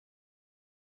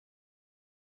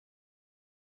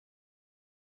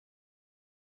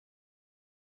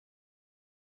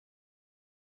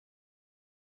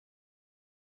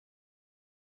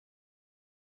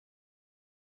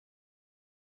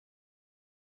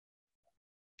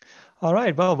All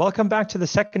right, well, welcome back to the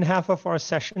second half of our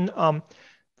session.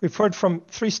 We've heard from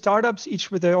 3 startups, each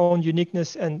with their own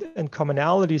uniqueness and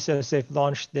commonalities as they've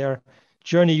launched their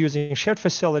journey using shared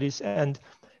facilities. And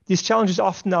these challenges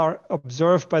often are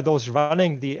observed by those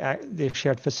running the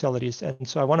shared facilities. And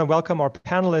so I want to welcome our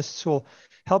panelists who will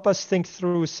help us think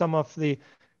through some of the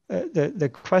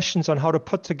questions on how to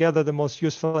put together the most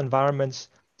useful environments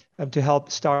to help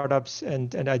startups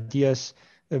and ideas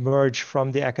emerge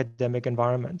from the academic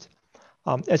environment.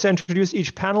 As I introduce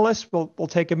each panelist, we'll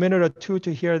take a minute or two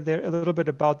to hear a little bit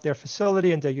about their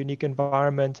facility and their unique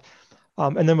environment,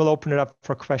 and then we'll open it up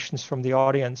for questions from the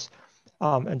audience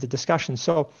and the discussion.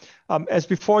 So as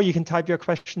before, you can type your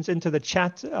questions into the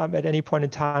chat at any point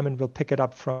in time, and we'll pick it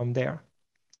up from there.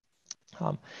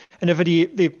 And if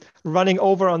the running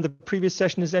over on the previous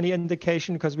session is any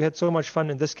indication, because we had so much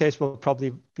fun in this case, we'll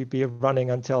probably be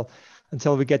running until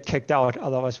we get kicked out.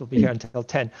 Otherwise, we'll be here until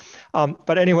 10.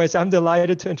 But anyways, I'm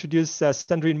delighted to introduce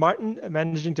Sandrine Martin,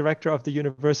 Managing Director of the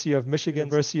University of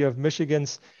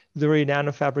Michigan's Lurie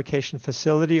Nanofabrication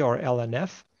Facility, or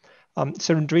LNF.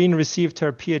 Sandrine received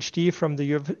her PhD from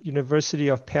the University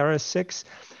of Paris 6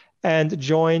 and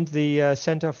joined the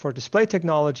Center for Display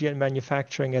Technology and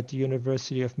Manufacturing at the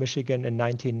University of Michigan in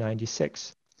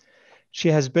 1996. She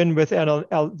has been with the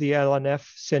LNF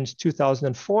since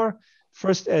 2004,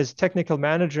 first as technical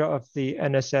manager of the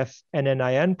NSF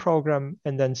NNIN program,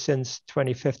 and then since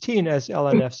 2015 as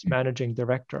LNF's managing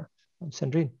director.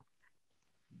 Sandrine.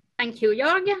 Thank you,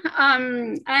 Jorg.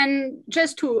 And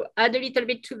just to add a little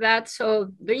bit to that,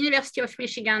 so the University of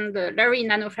Michigan, the Lurie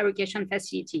Nanofabrication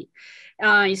Facility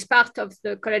is part of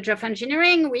the College of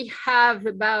Engineering. We have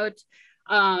about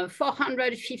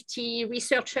 450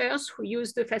 researchers who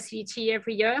use the facility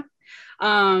every year.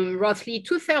 Roughly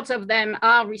 2/3 of them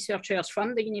are researchers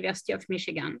from the University of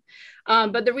Michigan,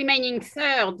 but the remaining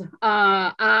third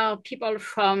are people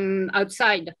from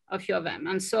outside of U of M.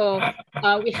 And so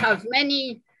we have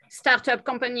many startup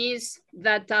companies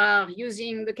that are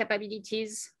using the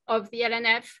capabilities of the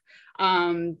LNF,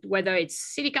 whether it's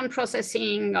silicon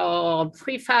processing or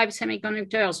prefab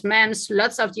semiconductors, MEMS,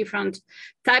 lots of different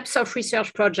types of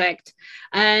research projects.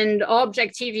 And our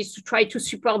objective is to try to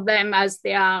support them as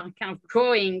they are kind of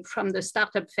growing from the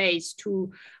startup phase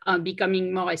to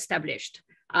becoming more established.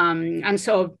 And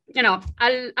so, you know,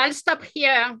 I'll stop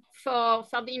here for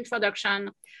the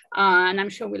introduction, and I'm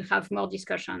sure we'll have more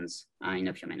discussions in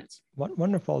a few minutes.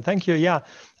 Wonderful, thank you. Yeah,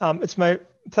 it's my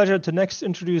pleasure to next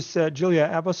introduce Julia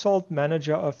Aebersold,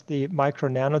 manager of the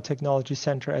Micro-Nanotechnology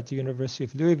Center at the University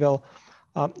of Louisville.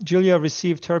 Julia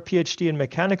received her PhD in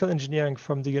mechanical engineering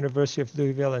from the University of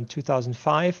Louisville in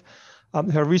 2005.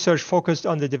 Her research focused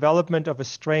on the development of a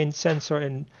strain sensor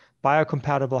in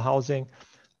biocompatible housing,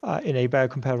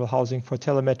 for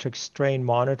telemetric strain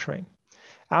monitoring.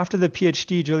 After the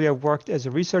PhD, Julia worked as a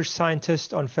research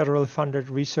scientist on federally funded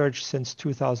research since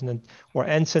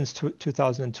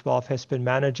 2012, has been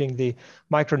managing the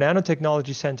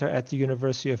Micro-Nanotechnology Center at the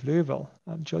University of Louisville.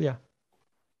 Julia.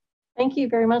 Thank you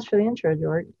very much for the intro,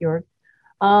 Jorg.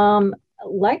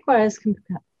 Likewise,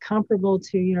 comparable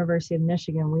to University of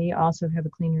Michigan, we also have a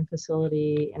clean room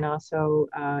facility and also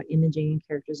imaging and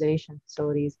characterization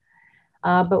facilities.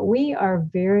 But we are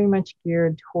very much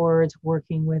geared towards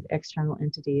working with external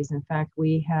entities. In fact,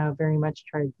 we have very much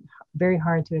tried very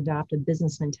hard to adopt a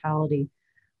business mentality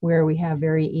where we have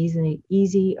very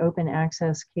easy open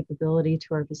access capability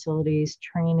to our facilities,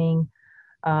 training,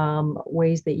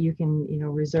 ways that you can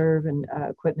reserve and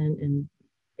equipment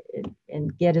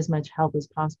and get as much help as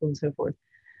possible and so forth.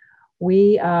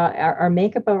 We our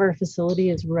makeup of our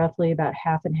facility is roughly about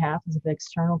half and half of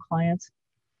external clients,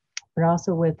 but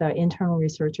also with internal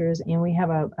researchers. And we have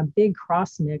a big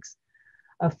cross mix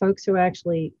of folks who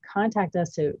actually contact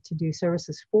us to do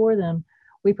services for them.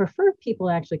 We prefer people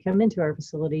actually come into our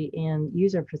facility and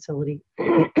use our facility,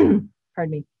 pardon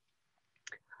me,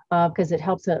 because it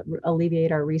helps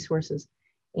alleviate our resources.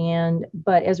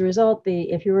 But as a result,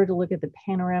 if you were to look at the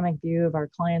panoramic view of our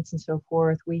clients and so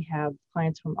forth, we have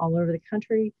clients from all over the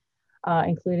country,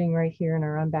 including right here in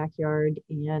our own backyard,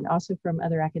 and also from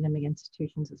other academic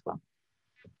institutions as well.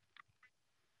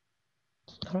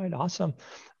 All right, awesome.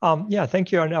 Yeah,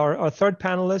 thank you. And our third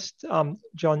panelist,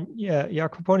 John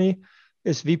Iacoponi,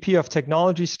 is VP of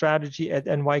Technology Strategy at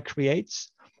NY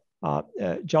Creates.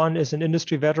 John is an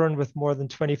industry veteran with more than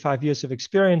 25 years of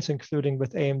experience, including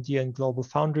with AMD and Global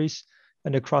Foundries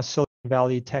and across Silicon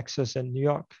Valley, Texas, and New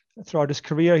York. Throughout his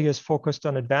career, he has focused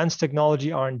on advanced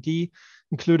technology R&D,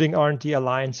 including R&D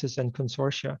alliances and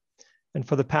consortia. And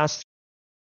for the past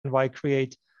NY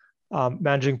Create,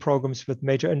 managing programs with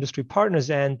major industry partners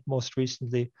and most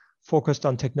recently focused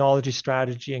on technology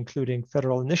strategy, including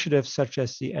federal initiatives such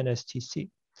as the NSTC.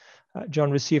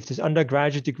 John received his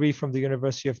undergraduate degree from the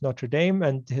University of Notre Dame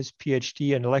and his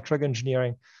PhD in electrical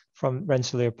engineering from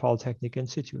Rensselaer Polytechnic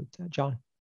Institute. John.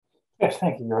 Yes,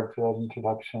 thank you, Jorg, for that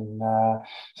introduction.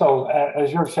 As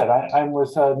Jorg said, I'm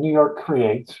with New York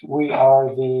Creates. We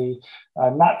are the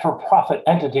not-for-profit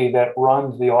entity that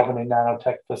runs the Albany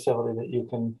Nanotech facility that you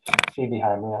can see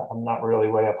behind me. I'm not really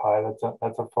way up high.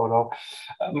 That's a photo.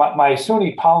 My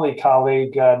SUNY Poly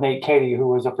colleague, Nate Cady, who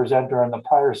was a presenter in the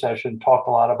prior session, talked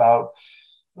a lot about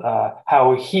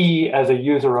how he, as a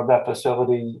user of that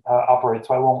facility, operates.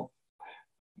 So I won't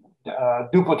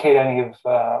duplicate any of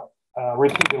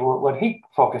repeat what he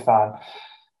focused on.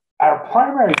 Our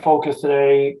primary focus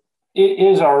today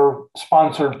is our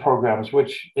sponsored programs,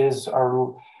 which is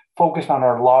our focus on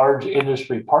our large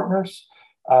industry partners.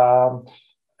 We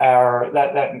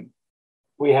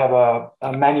have a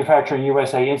Manufacturing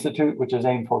USA Institute, which is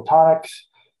AIM Photonics.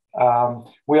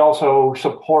 We also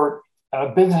support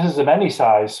businesses of any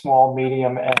size, small,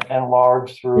 medium, and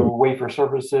large, through wafer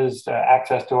services,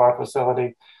 access to our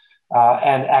facility.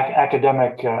 And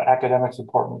academic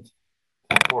support.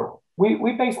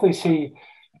 We basically see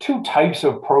two types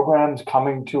of programs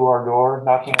coming to our door,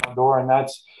 knocking on our door, and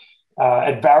that's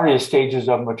at various stages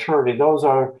of maturity. Those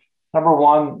are, number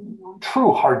one,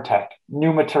 true hard tech,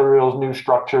 new materials, new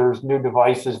structures, new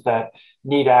devices that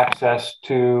need access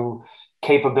to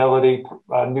capability,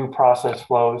 new process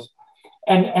flows,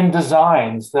 and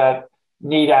designs that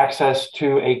need access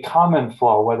to a common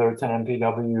flow, whether it's an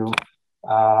MPW,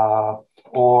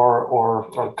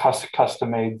 or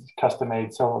custom-made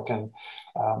silicon.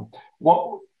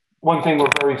 One thing we're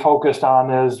very focused on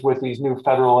is, with these new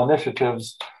federal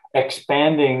initiatives,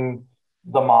 expanding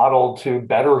the model to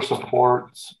better support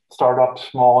startups,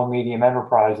 small and medium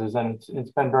enterprises. And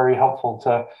it's been very helpful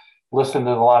to listen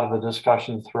to a lot of the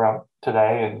discussions throughout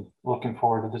today, and looking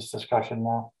forward to this discussion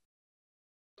now.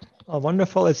 Oh,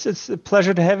 wonderful. It's a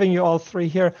pleasure to having you all three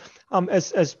here.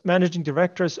 As managing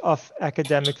directors of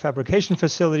academic fabrication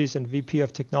facilities and VP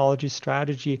of technology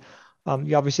strategy,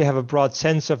 you obviously have a broad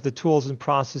sense of the tools and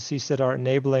processes that are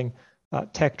enabling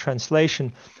tech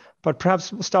translation. But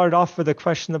perhaps we'll start off with a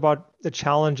question about the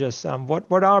challenges.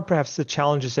 What are perhaps the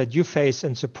challenges that you face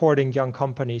in supporting young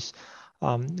companies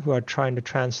who are trying to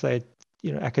translate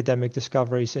academic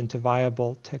discoveries into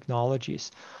viable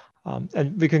technologies?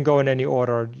 And we can go in any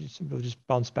order. We'll just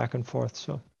bounce back and forth.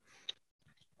 So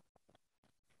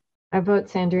I vote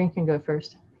Sandrine can go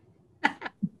first.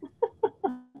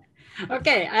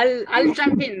 Okay, I'll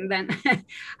jump in then.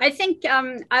 I think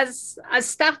as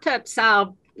startups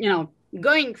are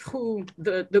going through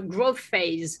the growth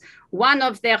phase, one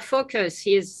of their focus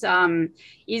is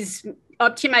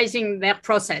optimizing their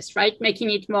process, right? Making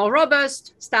it more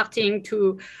robust, starting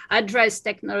to address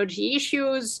technology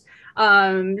issues,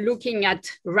 looking at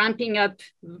ramping up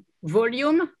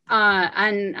volume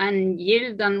and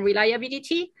yield and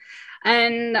reliability.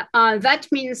 And that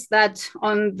means that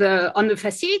on the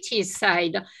facilities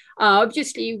side,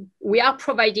 obviously we are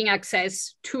providing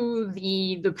access to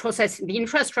the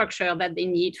infrastructure that they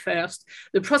need first,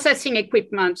 the processing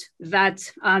equipment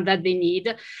that they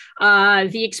need,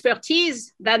 the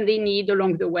expertise that they need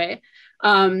along the way.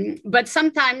 But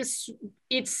sometimes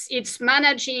it's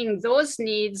managing those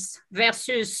needs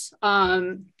versus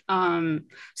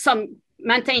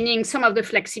maintaining some of the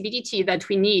flexibility that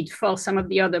we need for some of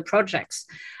the other projects,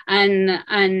 and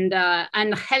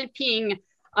helping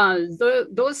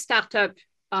those startup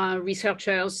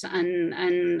researchers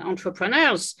and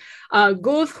entrepreneurs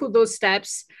go through those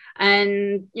steps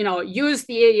and use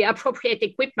the appropriate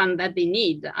equipment that they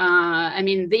need. I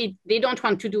mean, they don't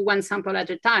want to do one sample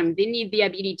at a time. They need the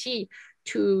ability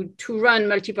to run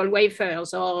multiple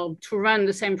wafers or to run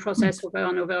the same process over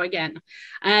and over again.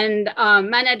 And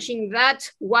managing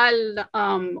that while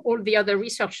all the other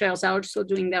researchers are also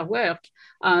doing their work,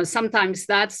 sometimes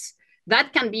that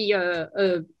can be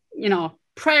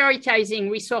prioritizing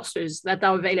resources that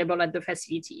are available at the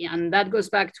facility. And that goes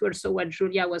back to also what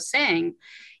Julia was saying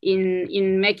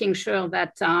in making sure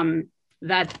that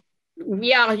that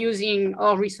we are using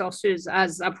our resources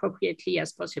as appropriately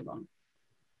as possible.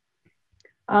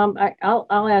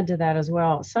 I'll add to that as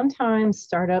well. Sometimes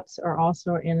startups are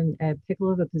also in a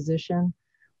pickle of a position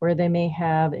where they may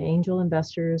have angel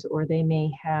investors, or they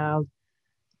may have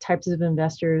types of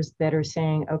investors that are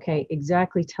saying, okay,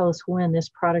 exactly tell us when this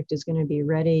product is going to be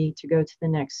ready to go to the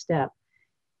next step.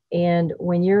 And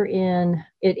when you're in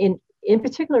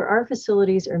particular, our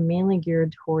facilities are mainly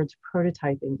geared towards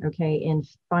prototyping, okay, and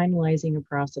finalizing a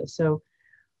process. So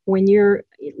when you're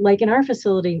like in our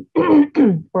facility,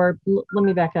 or let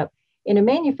me back up, In a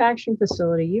manufacturing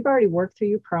facility, you've already worked through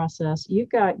your process. You've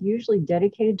got usually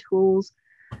dedicated tools.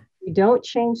 You don't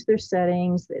change their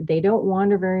settings. They don't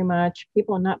wander very much.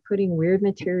 People are not putting weird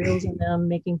materials in them,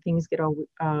 making things get all,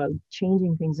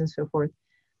 changing things and so forth.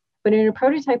 But in a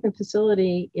prototyping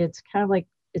facility, it's kind of like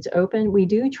it's open. We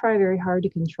do try very hard to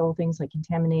control things like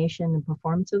contamination and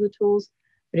performance of the tools,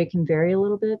 but it can vary a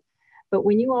little bit. But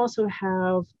when you also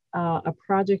have a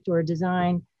project or a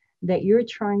design that you're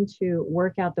trying to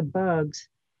work out the bugs,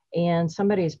 and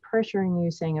somebody is pressuring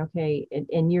you saying, okay,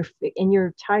 and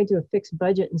you're tied to a fixed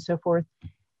budget and so forth,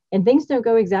 and things don't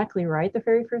go exactly right the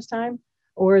very first time,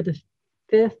 or the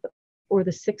fifth or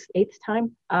the sixth, eighth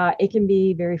time, it can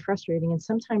be very frustrating. And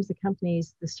sometimes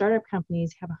the startup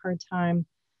companies have a hard time.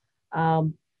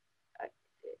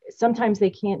 Sometimes they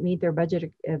can't meet their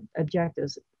budget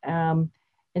objectives. And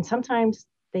sometimes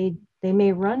they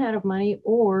may run out of money,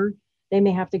 or they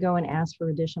may have to go and ask for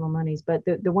additional monies. But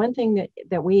the one thing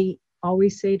that we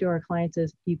always say to our clients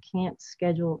is, you can't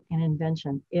schedule an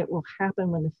invention. It will happen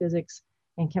when the physics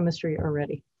and chemistry are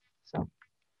ready. So,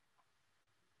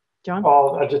 John?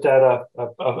 I'll just add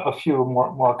a few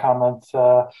more comments.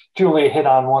 Julia hit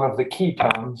on one of the key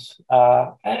terms,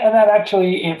 and that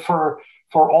actually, for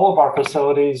all of our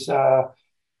facilities,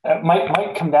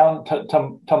 might come down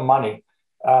to money.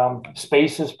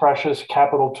 Space is precious.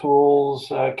 Capital tools,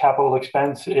 capital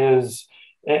expense is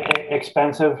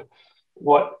expensive.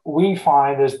 What we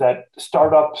find is that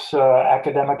startups,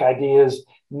 academic ideas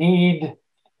need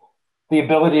the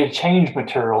ability to change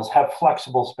materials, have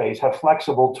flexible space, have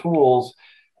flexible tools.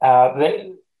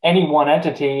 That any one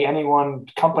entity, any one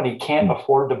company can't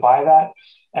afford to buy that.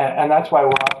 And that's why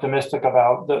we're optimistic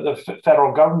about the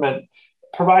federal government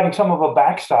providing some of a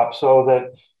backstop so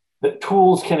that the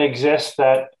tools can exist,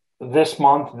 that this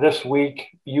month, this week,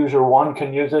 user one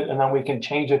can use it, and then we can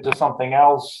change it to something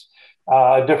else,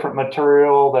 a different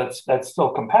material that's still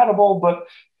compatible, but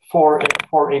for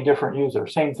a different user.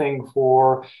 Same thing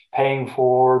for paying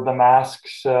for the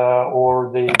masks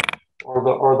or the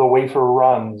wafer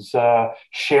runs.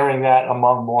 Sharing that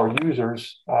among more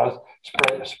users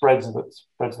spreads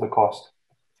the cost.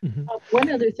 Mm-hmm.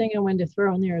 One other thing I wanted to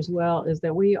throw in there as well is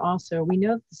that we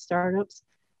know that the startups,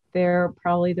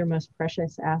 probably their most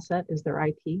precious asset is their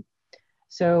IP.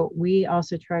 So we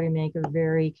also try to make a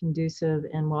very conducive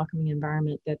and welcoming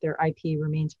environment that their IP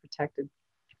remains protected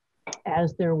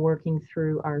as they're working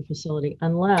through our facility,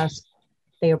 unless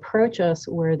they approach us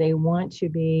where they want to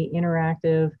be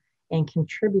interactive and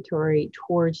contributory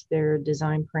towards their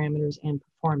design parameters and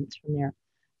performance from there.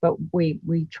 But we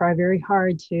try very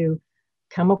hard to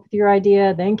come up with your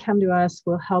idea, then come to us.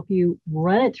 We'll help you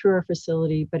run it through our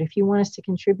facility. But if you want us to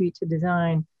contribute to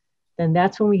design, then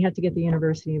that's when we have to get the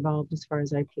university involved as far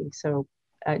as IP. So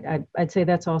I'd say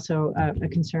that's also a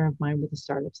concern of mine with the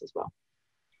startups as well.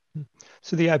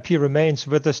 So the IP remains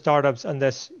with the startups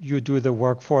unless you do the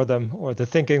work for them or the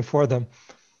thinking for them.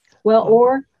 Well,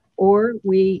 or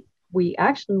we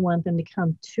actually want them to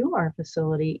come to our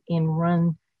facility and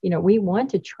run, we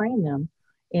want to train them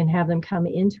and have them come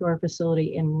into our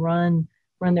facility and run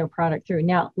their product through.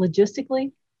 Now,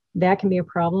 logistically, that can be a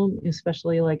problem,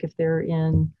 especially like if they're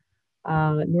in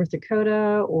North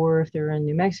Dakota or if they're in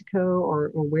New Mexico or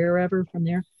wherever from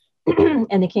there,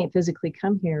 and they can't physically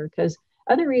come here. Because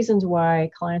other reasons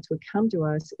why clients would come to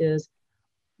us is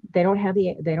they don't have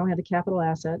the capital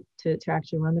asset to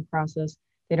actually run the process.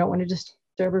 They don't want to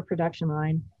disturb a production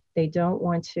line. They don't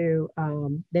want to,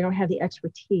 they don't have the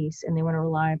expertise and they want to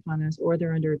rely upon us, or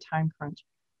they're under a time crunch.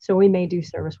 So we may do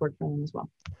service work for them as well.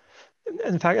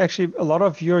 In fact, actually, a lot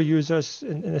of your users,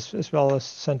 as well as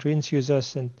Sandrine's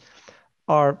users,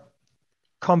 are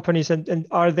companies, and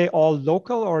are they all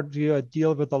local, or do you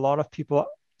deal with a lot of people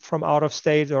from out of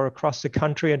state or across the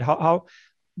country? And how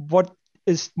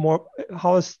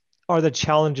are the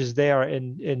challenges there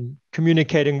in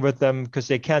communicating with them, because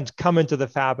they can't come into the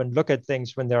fab and look at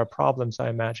things when there are problems, I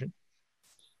imagine?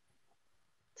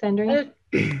 Sandrine?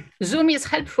 Zoom is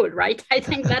helpful, right? I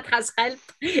think that has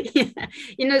helped.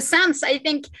 In a sense, I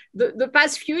think the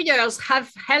past few years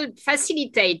have helped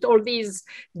facilitate all these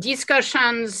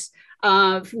discussions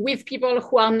with people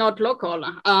who are not local.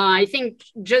 I think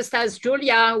just as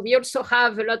Julia, we also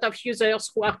have a lot of users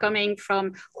who are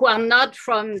not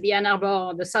from the Ann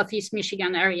Arbor, the Southeast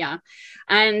Michigan area.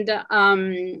 And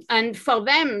for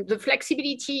them, the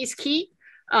flexibility is key.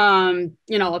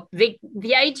 you know,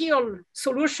 the ideal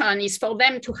solution is for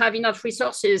them to have enough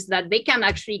resources that they can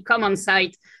actually come on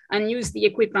site and use the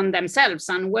equipment themselves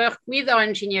and work with our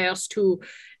engineers to,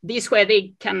 this way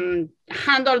they can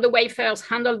handle the wafers,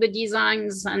 handle the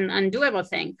designs, and do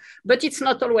everything. But it's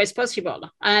not always possible.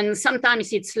 And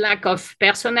sometimes it's lack of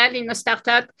personnel in a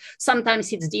startup,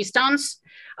 sometimes it's distance.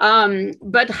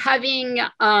 But having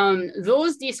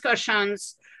those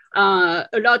discussions, a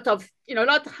lot of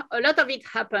it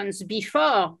happens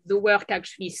before the work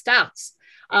actually starts.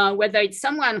 Whether it's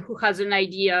someone who has an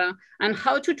idea and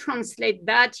how to translate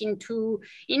that into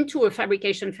a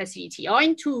fabrication facility or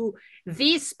into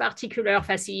this particular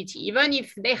facility, even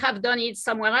if they have done it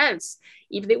somewhere else,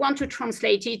 if they want to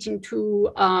translate it into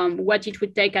what it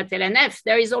would take at LNF,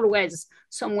 there is always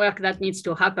some work that needs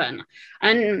to happen.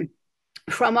 And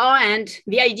from our end,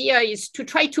 the idea is to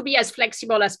try to be as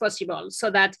flexible as possible so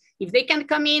that if they can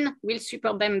come in, we'll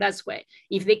support them that way.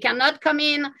 If they cannot come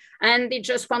in and they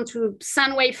just want to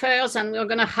send wafers, and we're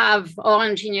going to have our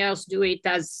engineers do it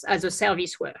as a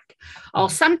service work. Or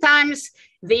sometimes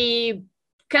they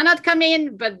cannot come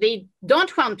in, but they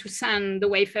don't want to send the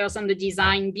wafers and the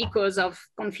design because of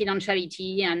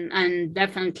confidentiality and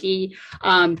definitely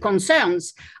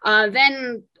concerns.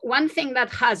 Then one thing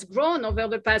that has grown over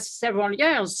the past several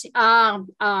years are,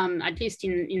 at least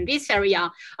in this area,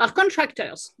 are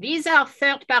contractors. These are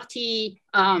third-party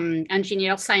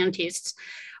engineers, scientists,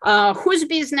 whose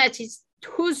business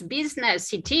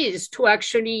it is to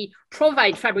actually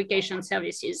provide fabrication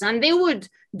services. And they would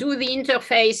do the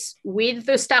interface with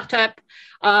the startup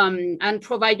and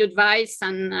provide advice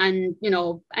and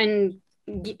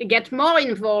get more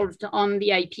involved on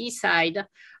the IP side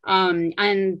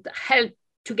and help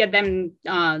to get them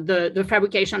the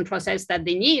fabrication process that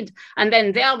they need. And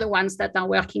then they are the ones that are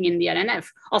working in the LNF.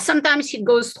 Or sometimes it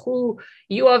goes through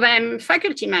U of M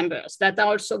faculty members that are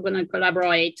also going to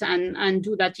collaborate and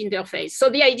do that interface. So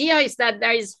the idea is that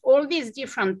there is all these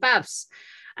different paths,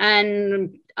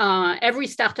 and every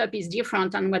startup is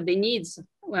different, and what the needs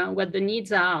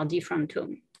are different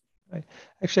too. Right.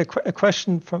 Actually, a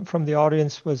question from the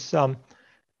audience was,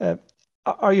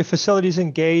 are your facilities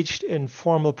engaged in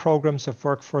formal programs of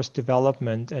workforce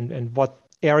development, and what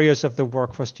areas of the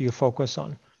workforce do you focus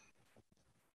on?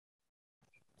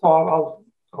 I'll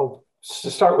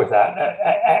start with that.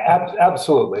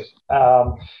 Absolutely.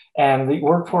 And the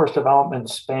workforce development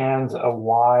spans a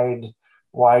wide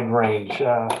range,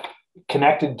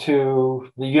 connected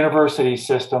to the university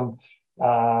system.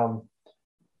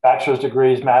 Bachelor's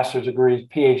degrees, master's degrees,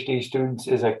 PhD students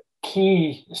is a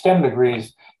key, STEM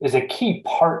degrees is a key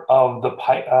part of the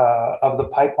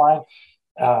pipeline.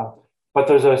 But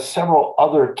there's several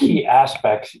other key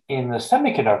aspects in the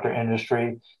semiconductor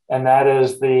industry, and that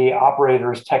is the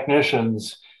operators,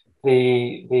 technicians,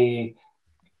 the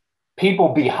people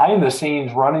behind the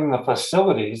scenes running the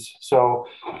facilities. So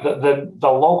the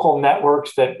local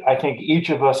networks that I think each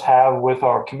of us have with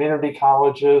our community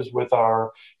colleges, with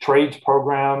our trades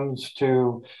programs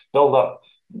to build up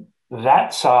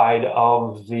that side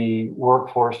of the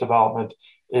workforce development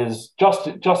is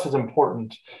just as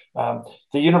important. The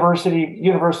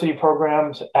university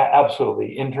programs,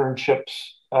 absolutely. Internships,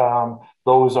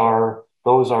 those are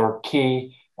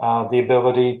key. The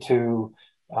ability to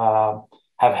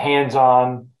have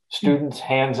hands-on students,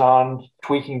 hands-on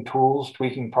tweaking tools,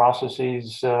 tweaking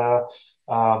processes in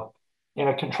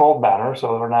a controlled manner,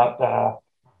 so they're not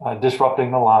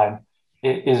disrupting the line,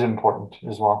 is important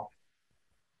as well.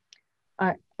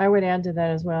 I would add to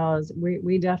that as well, as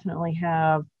we definitely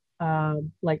have,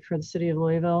 like for the city of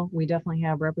Louisville, we definitely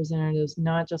have representatives,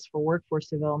 not just for workforce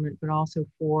development, but also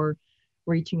for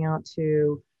reaching out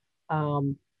to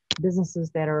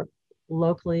businesses that are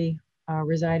locally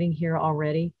residing here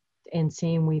already and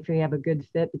seeing if we have a good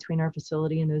fit between our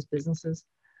facility and those businesses.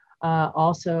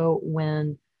 Also,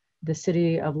 when the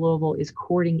city of Louisville is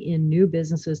courting in new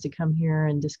businesses to come here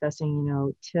and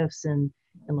discussing, TIFs and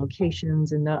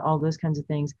locations and all those kinds of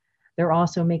things, they're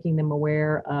also making them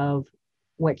aware of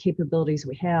what capabilities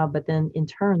we have, but then in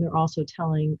turn, they're also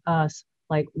telling us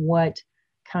like what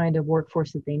kind of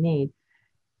workforce that they need.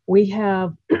 We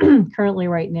have currently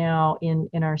right now in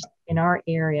our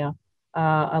area,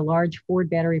 a large Ford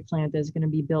battery plant that's going to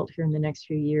be built here in the next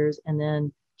few years. And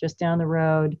then just down the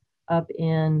road up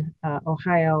in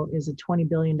Ohio is a $20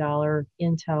 billion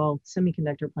Intel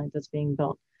semiconductor plant that's being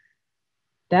built.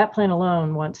 That plant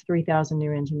alone wants 3,000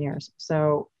 new engineers.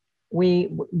 So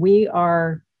we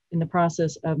are in the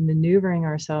process of maneuvering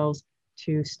ourselves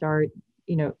to start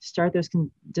those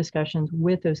discussions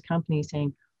with those companies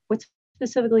saying, what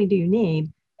specifically do you need?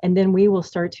 And then we will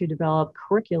start to develop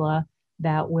curricula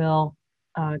that will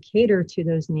cater to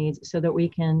those needs so that we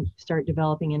can start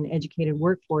developing an educated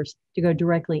workforce to go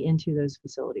directly into those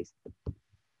facilities.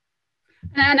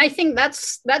 And I think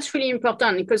that's really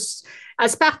important because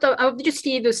as part of,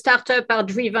 obviously, the startup are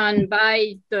driven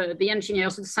by the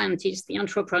engineers, the scientists, the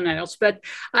entrepreneurs, but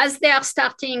as they are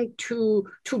starting to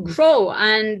grow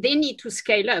and they need to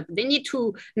scale up, they need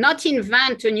to not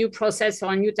invent a new process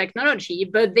or a new technology,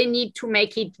 but they need to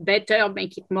make it better,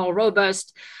 make it more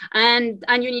robust. And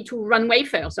you need to run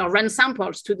wafers or run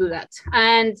samples to do that.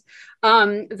 And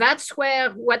that's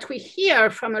where what we hear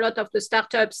from a lot of the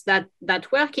startups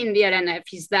that work in the LNF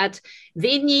is that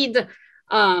they need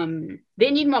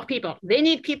more people. They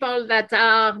need people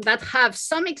that have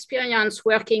some experience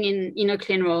working in a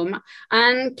clean room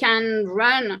and can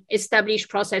run established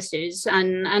processes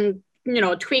and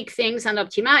tweak things and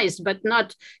optimize, but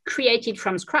not create it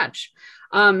from scratch.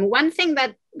 One thing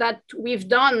that we've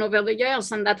done over the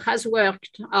years and that has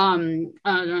worked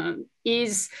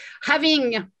is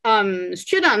having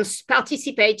students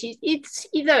participate. It's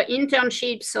either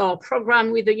internships or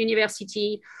program with the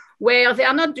university where they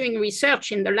are not doing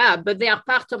research in the lab, but they are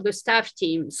part of the staff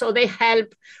team. So they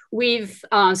help with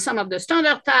some of the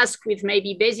standard tasks, with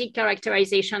maybe basic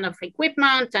characterization of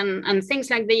equipment and things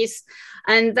like this.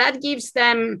 And that gives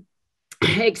them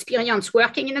experience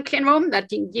working in a clean room, that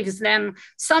gives them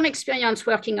some experience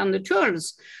working on the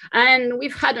tools. And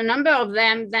we've had a number of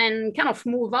them then kind of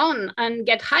move on and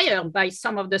get hired by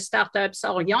some of the startups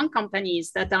or young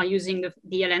companies that are using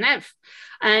the LNF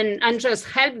and just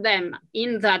help them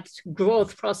in that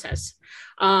growth process.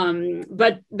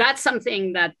 But that's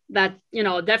something that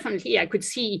definitely I could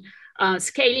see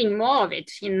scaling more of it.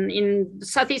 In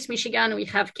Southeast Michigan, we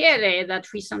have KLA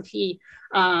that recently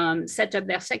set up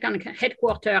their second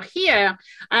headquarters here.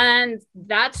 And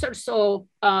that's also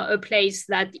a place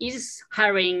that is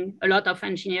hiring a lot of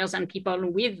engineers and people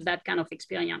with that kind of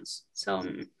experience. So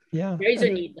yeah, there is a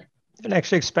need. And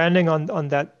actually expanding on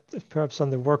that, perhaps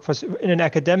on the workforce, in an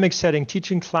academic setting,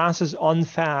 teaching classes on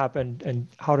Fab and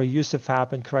how to use the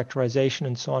Fab and characterization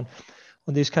and so on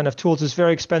these kind of tools is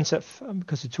very expensive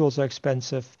because the tools are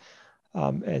expensive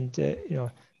and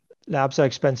labs are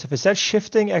expensive. Is that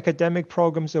shifting academic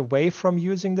programs away from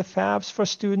using the Fabs for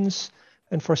students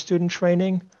and for student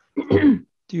training? Do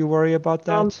you worry about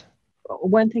that?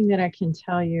 One thing that I can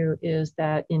tell you is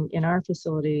that in our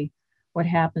facility, what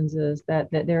happens is that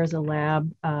there is a lab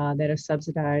that is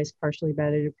subsidized partially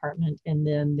by the department, and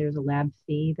then there's a lab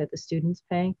fee that the students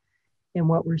pay. And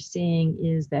what we're seeing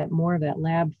is that more of that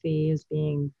lab fee is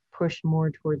being pushed more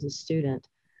towards the student,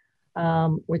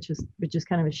 which is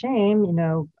kind of a shame,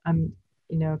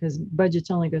 because budgets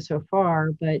only go so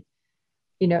far. But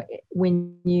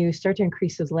when you start to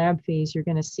increase those lab fees, you're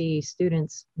going to see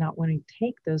students not wanting to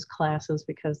take those classes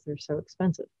because they're so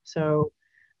expensive. So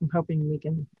I'm hoping we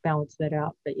can balance that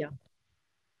out. But yeah.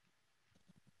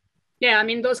 Yeah, I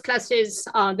mean, those classes,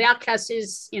 there are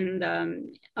classes in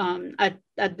the,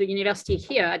 at the university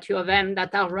here at U of M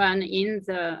that are run in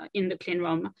the clean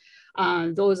room.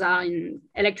 Those are in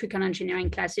electrical engineering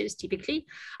classes typically.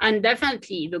 And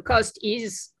definitely the cost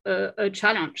is a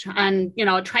challenge. And,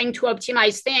 trying to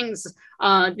optimize things,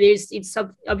 it's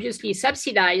obviously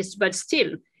subsidized, but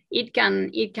still it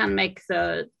can make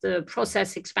the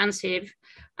process expensive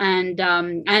and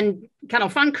kind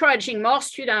of encouraging more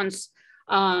students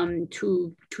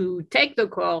to take the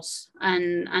course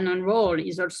and enroll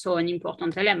is also an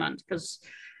important element, because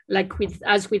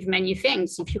as with many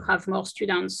things, if you have more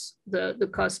students, the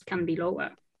cost can be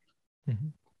lower.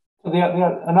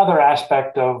 Mm-hmm. Another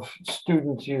aspect of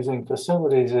students using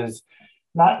facilities is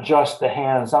not just the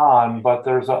hands-on, but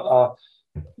there's a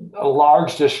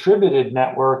large distributed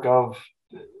network of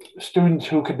students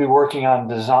who could be working on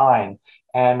design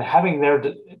and having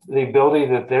the ability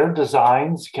that their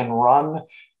designs can run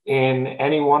in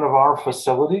any one of our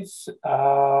facilities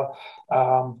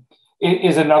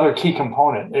is another key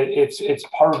component. It's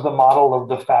part of the model of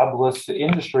the fabless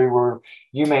industry where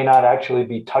you may not actually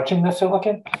be touching the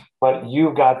silicon, but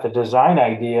you've got the design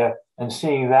idea, and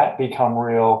seeing that become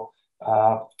real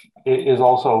is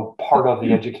also part of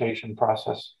the education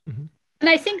process. Mm-hmm. And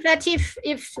I think that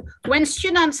if when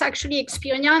students actually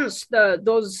experience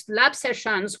those lab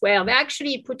sessions where they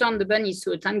actually put on the bunny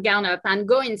suit and gown up and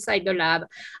go inside the lab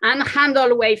and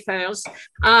handle wafers,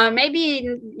 maybe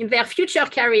in their future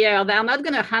career, they're not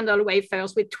going to handle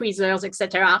wafers with tweezers,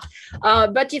 etc.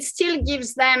 But it still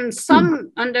gives them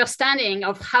some understanding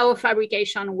of how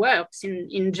fabrication works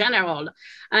in general.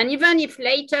 And even if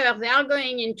later they are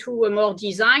going into a more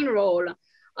design role,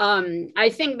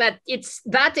 I think that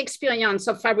that experience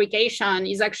of fabrication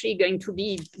is actually going to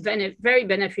be very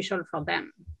beneficial for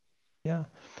them. Yeah,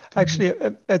 Actually,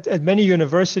 at many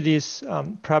universities,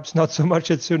 perhaps not so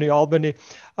much at SUNY Albany,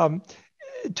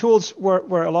 tools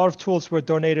were a lot of tools were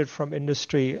donated from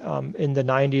industry in the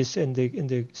 90s in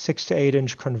the 6 to 8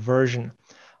 inch conversion.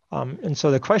 And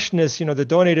so the question is, the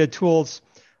donated tools,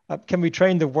 can we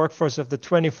train the workforce of the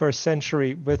 21st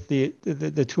century with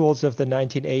the tools of the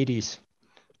 1980s?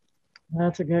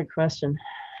 That's a good question.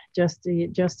 Just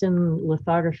in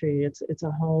lithography, it's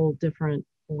a whole different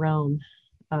realm.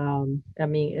 I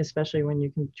mean, especially when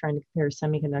you're trying to compare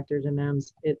semiconductors and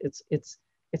MEMS, it's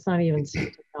not even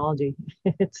technology.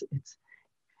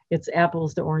 It's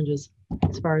apples to oranges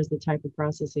as far as the type of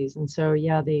processes. And so,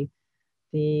 yeah, the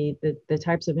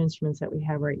types of instruments that we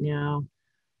have right now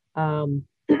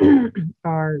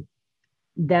are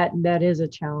that is a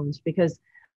challenge, because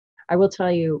I will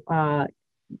tell you,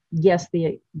 yes,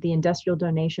 the industrial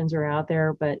donations are out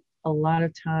there, but a lot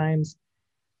of times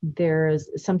there's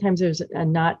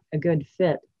not a good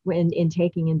fit in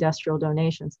taking industrial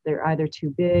donations. They're either too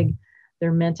big,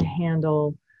 they're meant to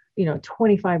handle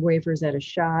 25 wafers at a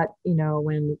shot,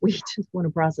 when we just want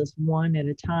to process one at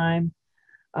a time,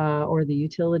 or the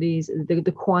utilities,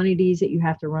 the quantities that you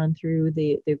have to run through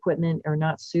the equipment are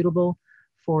not suitable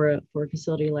for a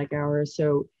facility like ours.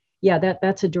 So yeah,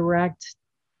 that's a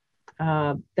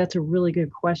really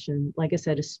good question. Like I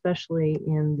said, especially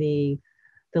in the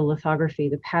lithography,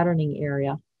 the patterning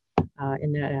area,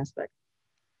 in that aspect.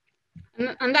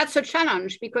 And that's a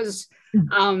challenge because,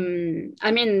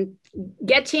 I mean,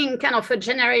 getting kind of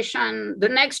the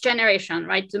next generation,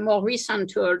 right? The more recent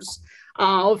tools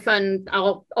often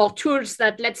are tools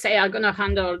that, let's say, are going to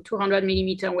handle 200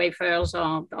 millimeter wafers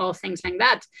or things like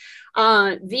that.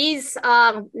 These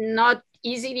are not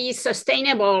easily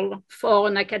sustainable for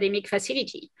an academic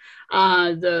facility.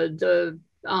 The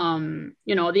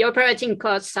operating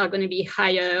costs are going to be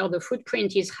higher, the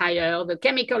footprint is higher, the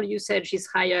chemical usage is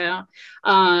higher,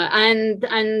 and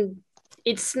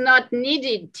it's not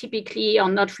needed typically or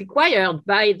not required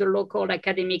by the local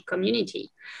academic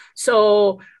community.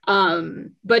 So,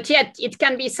 but yet it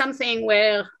can be something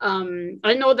where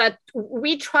I know that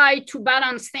we try to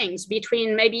balance things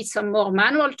between maybe some more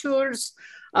manual tools,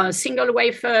 single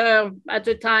wafer at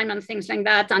a time and things like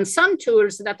that, and some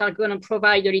tools that are going to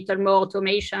provide a little more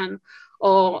automation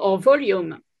or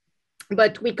volume.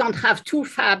 But we can't have two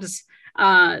fabs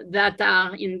that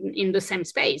are in the same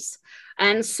space.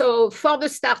 And so for the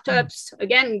startups,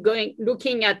 again,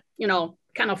 looking at,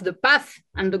 kind of the path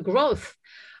and the growth,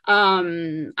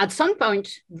 at some point,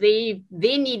 they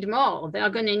need more. They're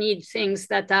going to need things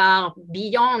that are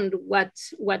beyond what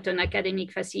an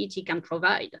academic facility can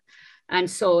provide. And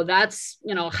so that's,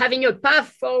 having a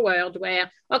path forward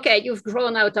where, okay, you've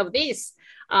grown out of this,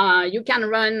 you can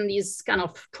run these kind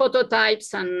of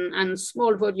prototypes and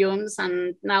small volumes.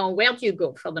 And now where do you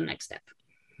go for the next step?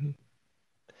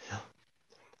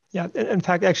 Yeah, in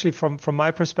fact, actually, from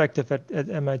my perspective at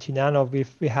MIT.nano,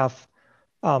 we have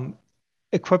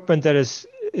equipment that is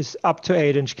up to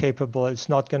 8 inch capable. It's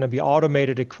not going to be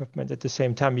automated equipment. At the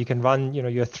same time, you can run,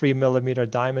 your 3 millimeter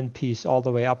diamond piece all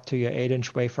the way up to your 8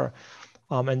 inch wafer.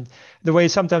 And the way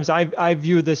sometimes I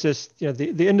view this is,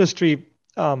 the industry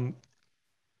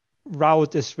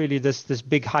route is really this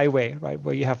big highway, right,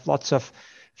 where you have lots of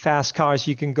fast cars.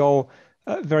 You can go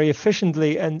very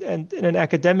efficiently, and in an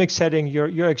academic setting,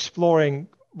 you're exploring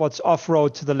what's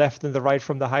off-road to the left and the right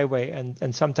from the highway,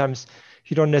 and sometimes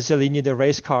you don't necessarily need a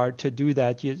race car to do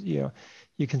that. You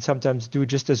can sometimes do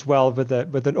just as well with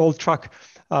an old truck.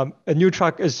 A new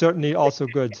truck is certainly also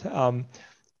good,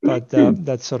 but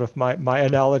that's sort of my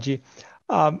analogy.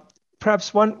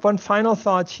 Perhaps one final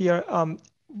thought here.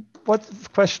 What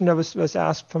question that was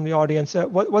asked from the audience?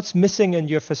 What's missing in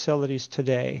your facilities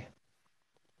today?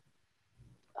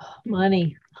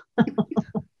 Money.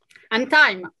 And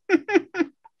time.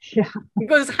 Yeah. It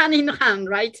goes hand in hand,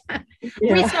 right?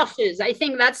 Yeah. Resources. I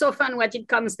think that's often what it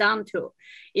comes down to,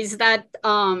 is that,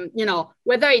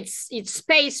 whether it's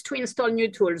space to install new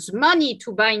tools, money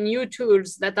to buy new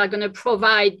tools that are going to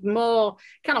provide more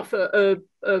kind of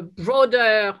a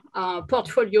broader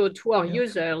portfolio to our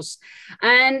users,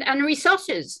 and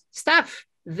resources, staff.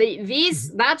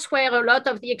 That's where a lot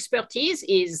of the expertise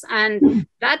is. And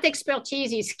that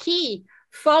expertise is key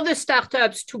for the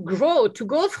startups to grow, to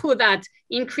go through that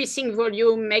increasing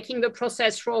volume, making the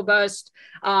process robust,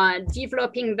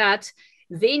 developing that.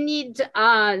 They need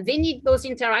those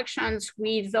interactions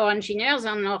with our engineers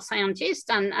and our scientists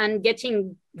and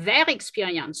getting their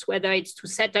experience, whether it's to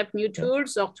set up new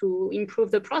tools or to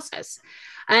improve the process.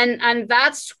 And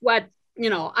that's what,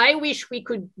 I wish we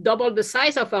could double the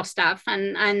size of our staff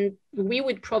and we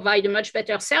would provide a much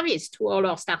better service to all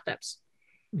our startups.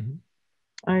 Mm-hmm.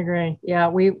 I agree. Yeah,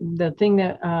 the thing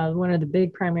that one of the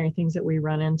big primary things that we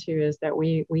run into is that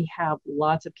we have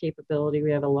lots of capability.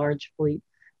 We have a large fleet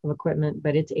of equipment,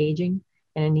 but it's aging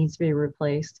and it needs to be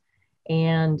replaced.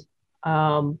 And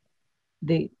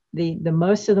the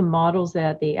most of the models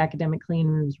that the academic clean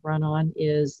rooms run on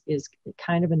is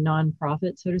kind of a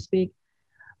nonprofit, so to speak.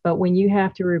 But when you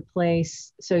have to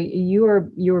replace, so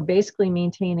you're basically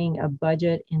maintaining a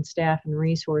budget and staff and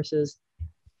resources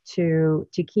to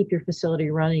keep your facility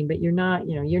running, but you're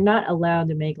not allowed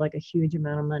to make like a huge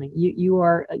amount of money. You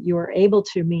are able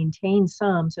to maintain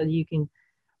some so that you can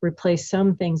replace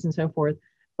some things and so forth.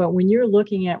 But when you're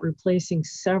looking at replacing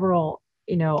several,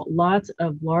 lots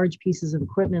of large pieces of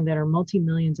equipment that are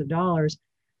multi-millions of dollars,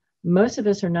 most of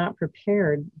us are not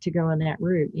prepared to go on that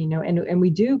route, and we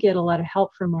do get a lot of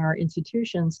help from our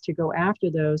institutions to go after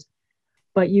those,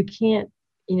 but you can't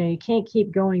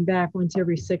keep going back once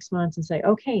every 6 months and say,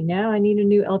 okay, now I need a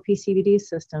new LPCVD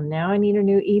system. Now I need a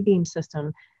new E-beam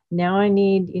system. Now I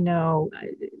need,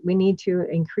 we need to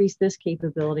increase this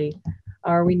capability,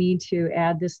 or we need to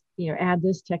add this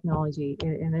technology.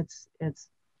 And it's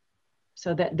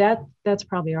so that's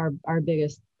probably our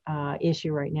biggest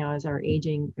issue right now is our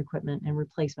aging equipment and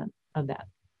replacement of that.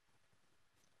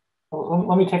 Well,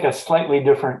 let me take a slightly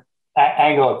different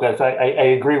angle at this. I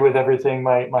agree with everything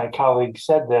my colleague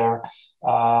said there,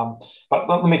 but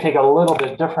let me take a little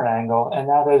bit different angle, and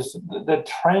that is the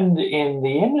trend in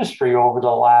the industry over the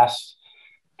last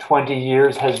 20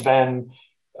 years has been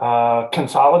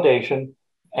consolidation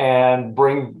and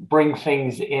bring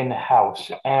things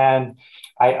in-house. And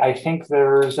I think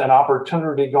there's an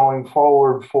opportunity going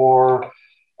forward for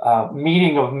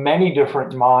meeting of many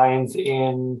different minds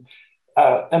in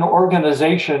an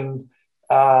organization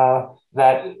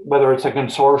that, whether it's a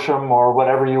consortium or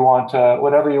whatever you want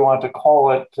to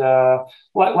call it,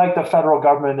 like the federal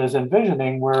government is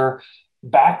envisioning, where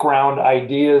background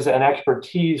ideas and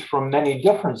expertise from many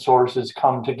different sources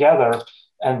come together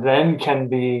and then can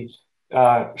be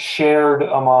shared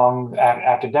among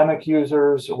academic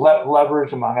users,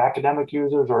 leveraged among academic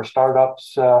users or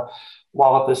startups,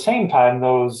 while at the same time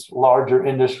those larger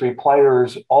industry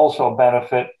players also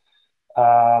benefit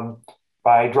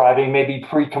by driving maybe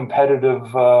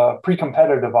pre-competitive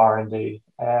R&D,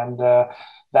 and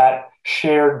that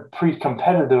shared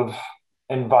pre-competitive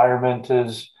environment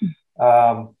has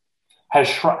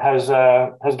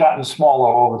gotten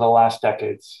smaller over the last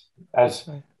decades as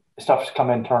stuff's come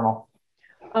internal.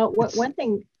 One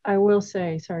thing I will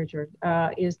say, sorry, Jorg,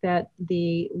 is that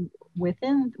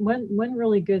one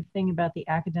really good thing about the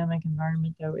academic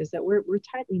environment, though, is that we're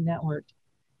tightly networked.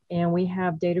 And we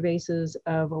have databases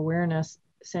of awareness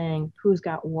saying who's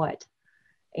got what.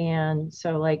 And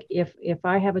so like if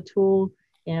I have a tool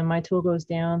and my tool goes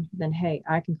down, then hey,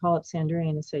 I can call up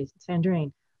Sandrine and say,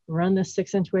 Sandrine, run this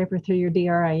 6-inch wafer through your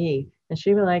DRIE. And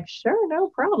she'd be like, sure, no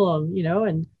problem,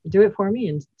 and do it for me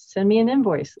and send me an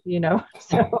invoice,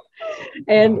 So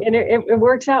and it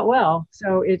works out well.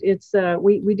 So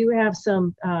we do have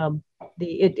some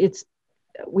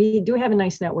we do have a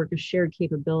nice network of shared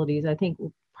capabilities. I think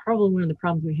probably one of the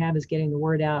problems we have is getting the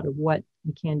word out of what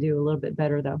we can do a little bit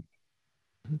better, though.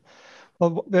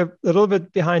 Well, we're a little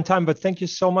bit behind time, but thank you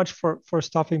so much for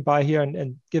stopping by here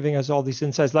and giving us all these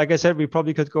insights. Like I said, we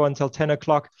probably could go until 10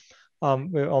 o'clock.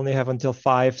 We only have until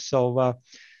 5. So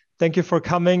thank you for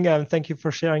coming, and thank you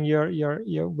for sharing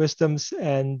your wisdoms.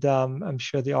 And I'm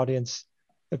sure the audience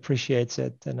appreciates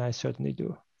it, and I certainly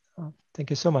do.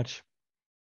 Thank you so much.